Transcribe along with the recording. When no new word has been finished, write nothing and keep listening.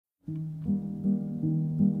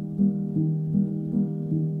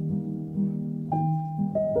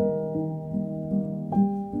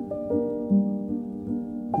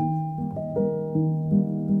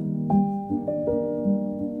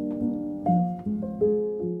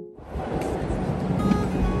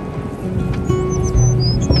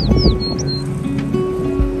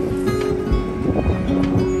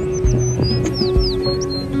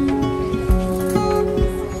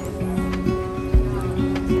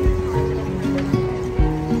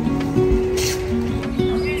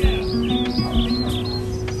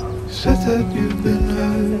that you've been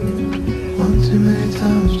hurt one too many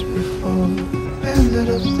times before. Ended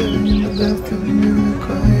up staring in the bathroom mirror,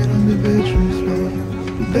 crying on the bedroom floor.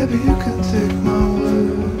 Baby, you can take my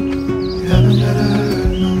word, you haven't gotta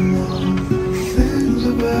hurt no more. Things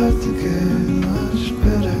about to get much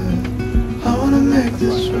better. I wanna make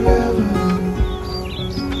this forever.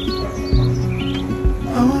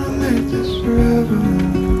 I wanna make this forever.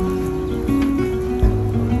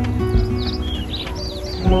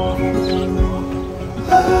 La, la, la, la.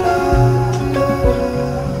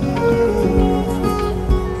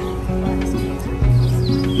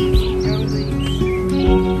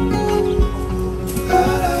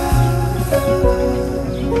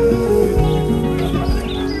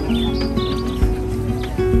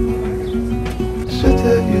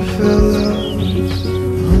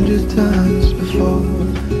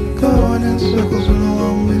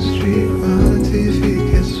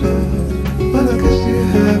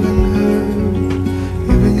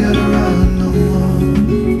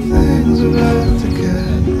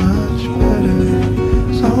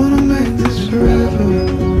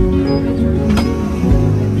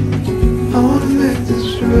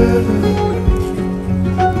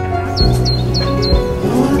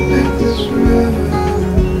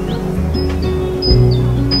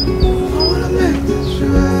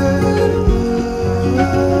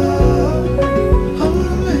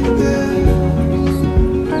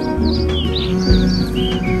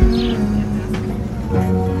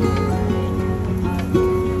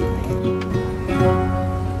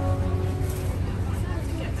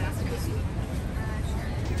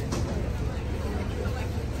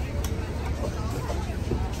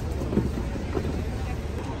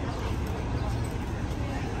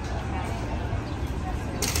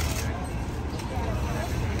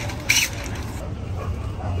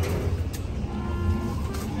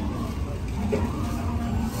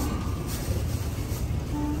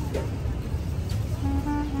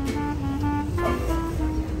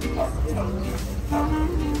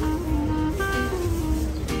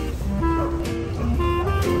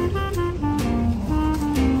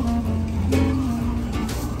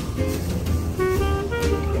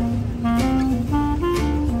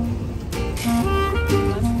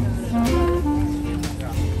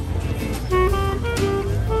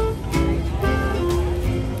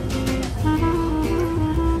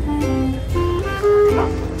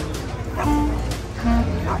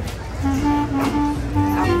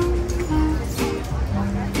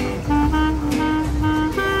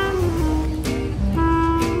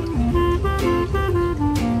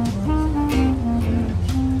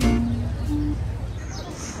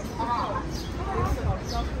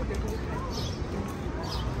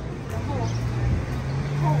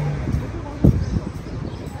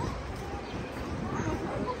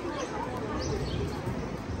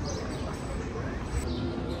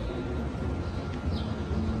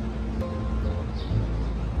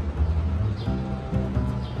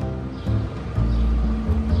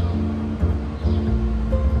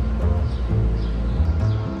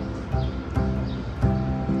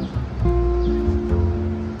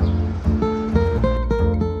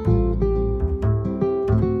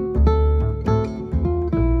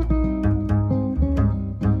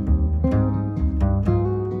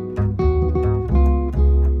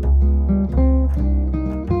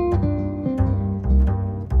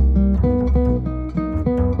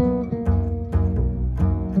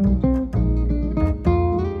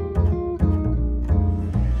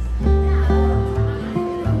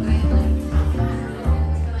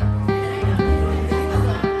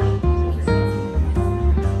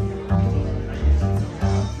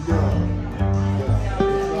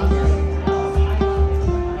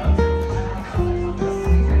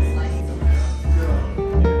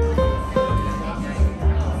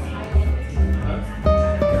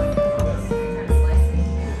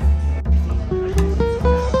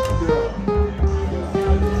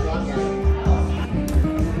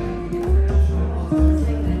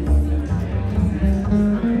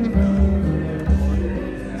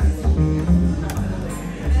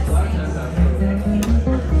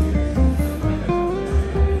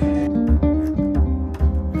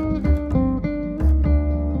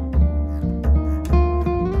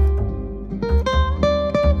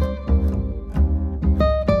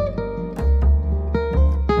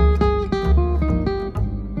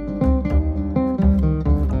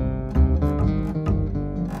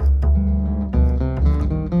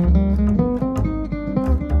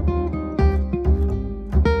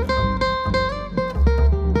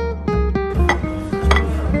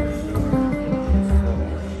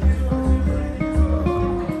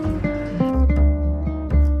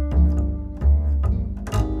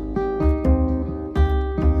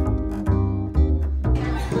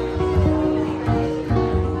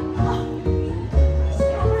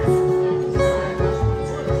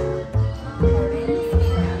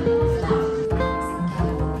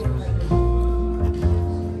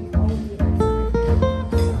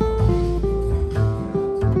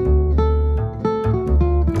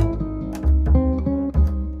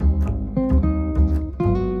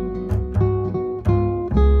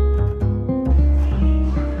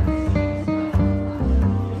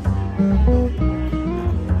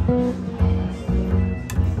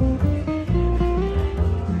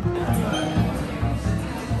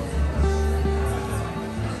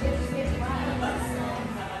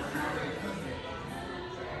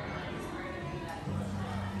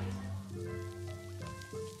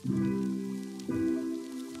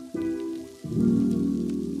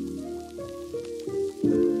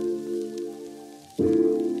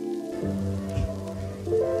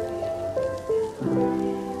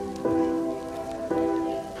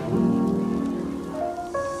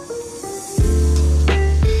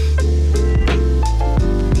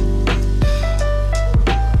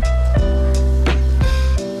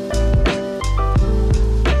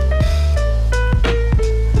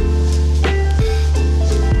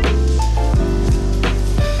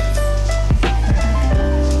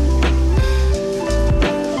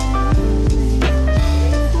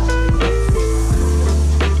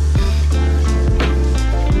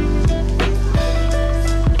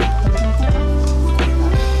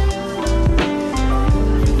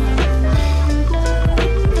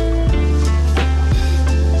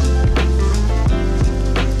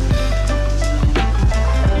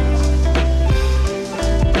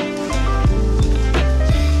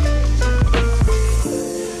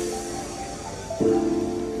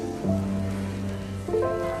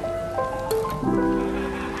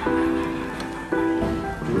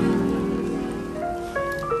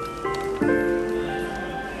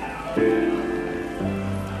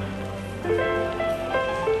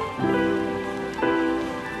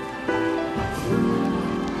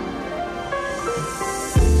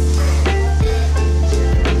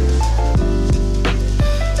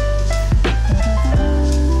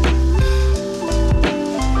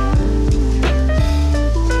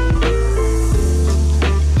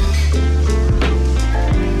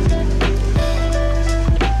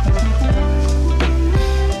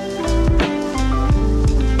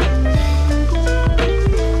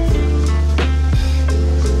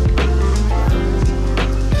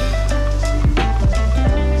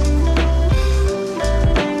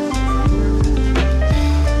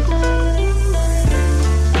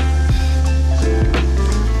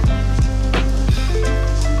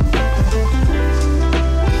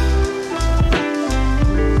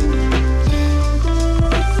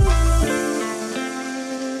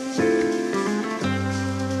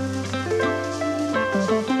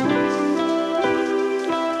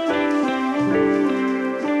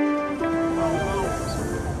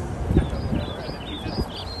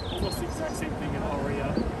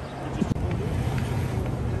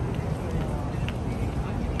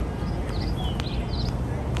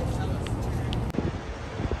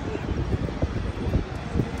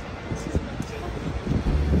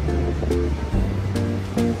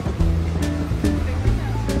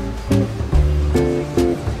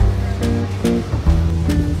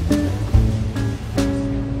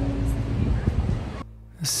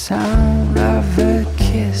 sound of a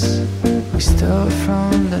kiss we stole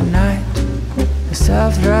from the night, the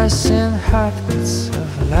soft rushing heartbeats of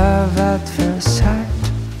love at first sight.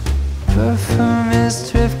 Perfume is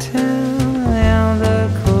drifting in the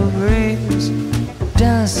cool breeze,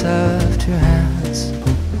 dance of two hands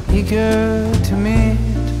eager to meet.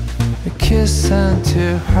 A kiss and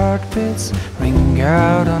two heartbeats ring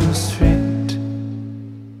out on the street.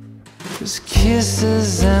 'Cause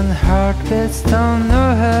kisses and heartbeats don't know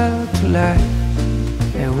how to lie.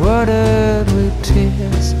 They're watered with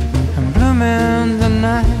tears and bloom in the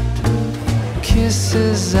night.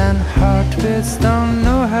 Kisses and heartbeats don't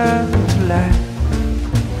know how to lie.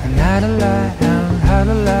 And how to lie, and how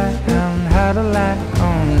to lie, and how to lie,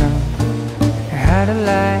 oh no. How to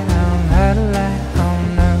lie, and how to lie, oh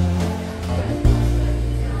no.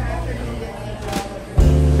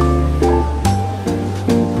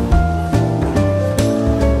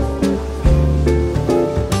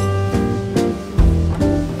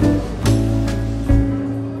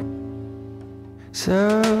 So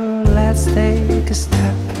let's take a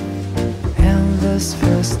step in this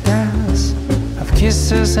first dance of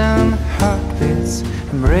kisses and heartbeats,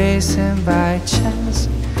 embracing by chance.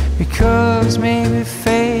 Because maybe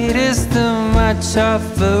fate is too much of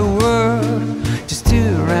the world, just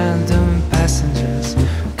two random passengers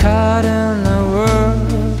caught in a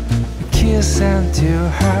world. A kiss and two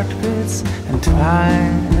heartbeats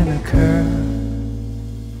entwined in a curve.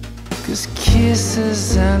 'Cause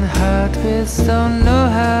kisses and heartbeats don't know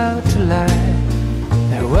how to lie.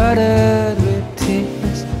 They're watered with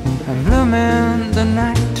tears and bloom in the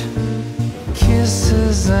night.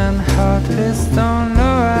 Kisses and heartbeats don't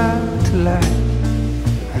know how to lie.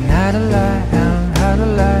 And how to lie, and how to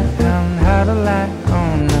lie, and how to lie,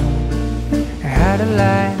 oh no. How to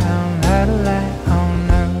lie, and how to lie, oh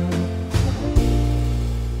no.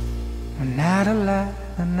 And how to lie,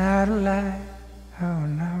 and how to lie, oh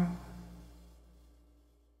no.